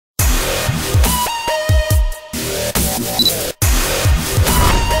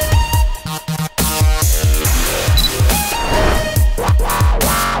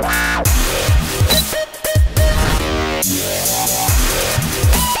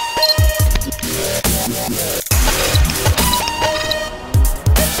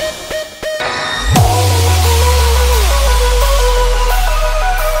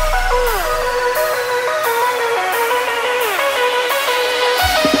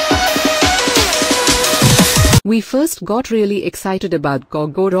We first got really excited about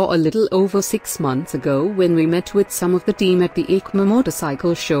Gogoro a little over 6 months ago when we met with some of the team at the EICMA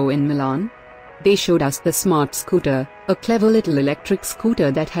motorcycle show in Milan. They showed us the Smartscooter, a clever little electric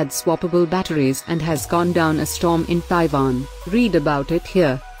scooter that had swappable batteries and has gone down a storm in Taiwan. Read about it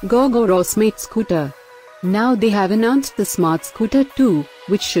here. Gogoro Smartscooter. Now they have announced the Smartscooter 2,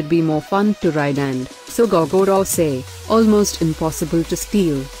 which should be more fun to ride and, so Gogoro say, almost impossible to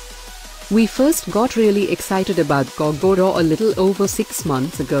steal. We first got really excited about Gogoro a little over 6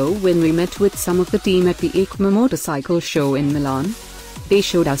 months ago when we met with some of the team at the EICMA motorcycle show in Milan. They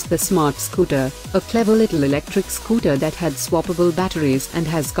showed us the Smartscooter, a clever little electric scooter that had swappable batteries and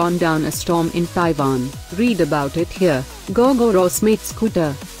has gone down a storm in Taiwan. Read about it here. Gogoro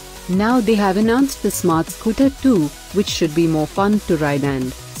Smartscooter. Now they have announced the Smartscooter 2, which should be more fun to ride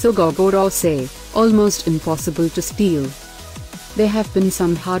and, so Gogoro say, almost impossible to steal. There have been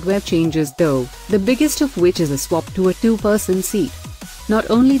some hardware changes though, the biggest of which is a swap to a 2-person seat. Not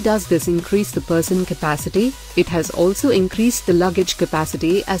only does this increase the person capacity, it has also increased the luggage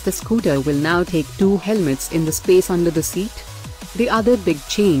capacity as the scooter will now take 2 helmets in the space under the seat. The other big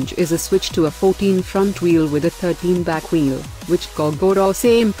change is a switch to a 14 front wheel with a 13 back wheel, which Gogoro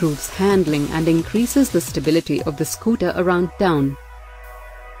say improves handling and increases the stability of the scooter around town.